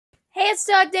Hey, it's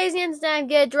Dog Daisy, and today I'm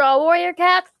going to draw a warrior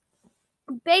cat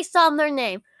based on their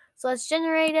name. So let's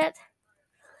generate it.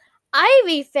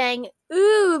 Ivy Fang.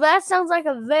 Ooh, that sounds like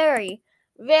a very,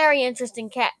 very interesting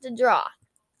cat to draw.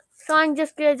 So I'm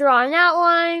just going to draw an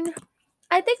outline.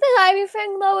 I think that Ivy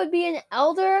Fang, though, would be an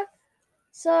elder.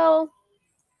 So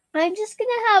I'm just going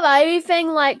to have Ivy Fang,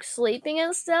 like, sleeping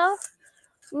and stuff.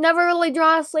 Never really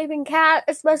drawn a sleeping cat,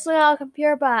 especially on a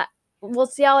computer, but we'll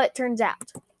see how it turns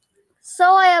out.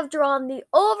 So I have drawn the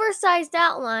oversized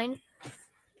outline.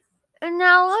 And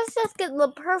now let's just get the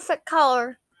perfect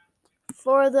color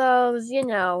for those,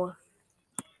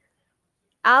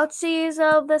 outsies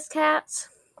of this cat.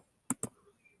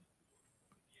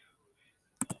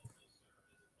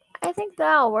 I think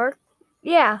that'll work.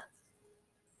 Yeah.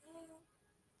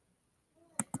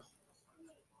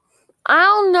 I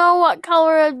don't know what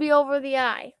color it'd be over the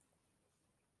eye.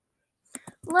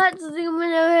 Let's zoom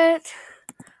in a bit.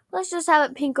 Let's just have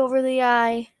it pink over the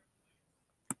eye.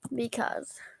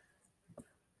 Because.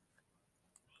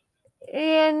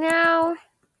 And now,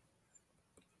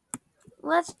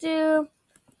 let's do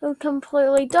a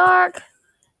completely dark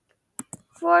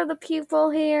for the pupil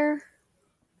here.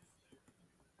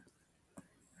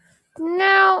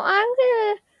 Now, I'm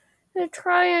gonna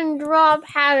try and draw a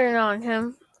pattern on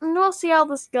him. And we'll see how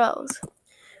this goes.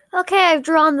 Okay, I've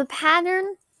drawn the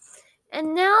pattern.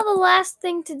 And now the last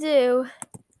thing to do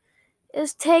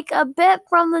is take a bit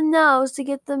from the nose to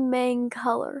get the main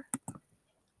color.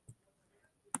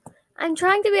 I'm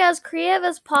trying to be as creative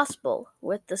as possible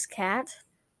with this cat.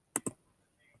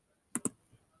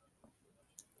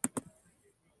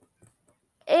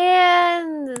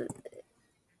 And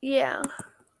yeah.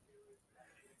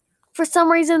 For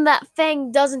some reason that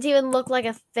fang doesn't even look like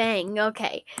a fang.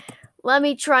 Okay, let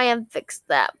me try and fix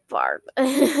that part.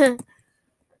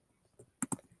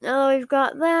 Now we've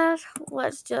got that.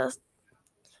 Let's just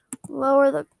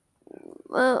lower the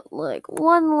like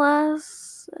one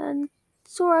less and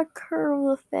sort of curve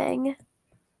the fang.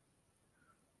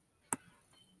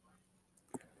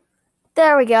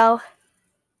 There we go.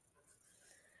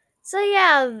 So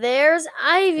yeah, there's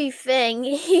Ivy Fang.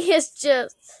 He is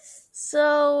just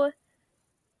so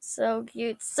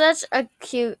cute. Such a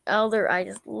cute elder. I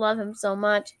just love him so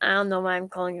much. I don't know why I'm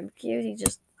calling him cute. He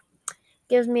just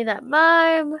gives me that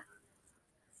vibe.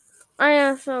 I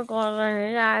am so glad I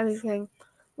did Ivy Fang.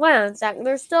 Wait a second.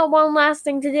 There's still one last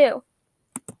thing to do.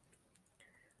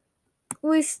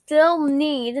 We still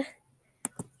need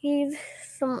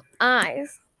some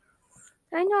eyes.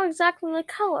 I know exactly the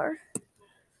color.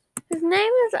 His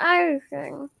name is Ivy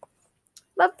Fang.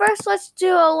 But first, let's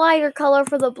do a lighter color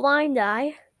for the blind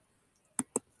eye.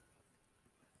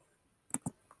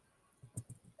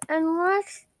 And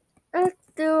let's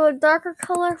do a darker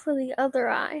color for the other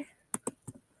eye.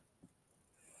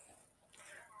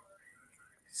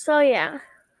 So yeah.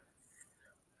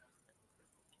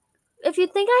 If you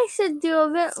think I should do a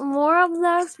bit more of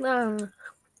this,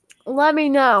 let me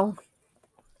know.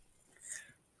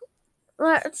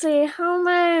 Let's see, how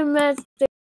many minutes do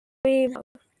we have?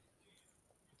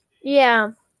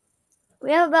 Yeah.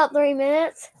 We have about 3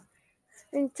 minutes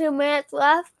and 2 minutes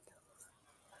left.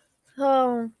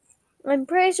 So I'm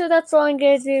pretty sure that's all I'm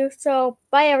going to do. So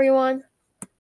bye everyone.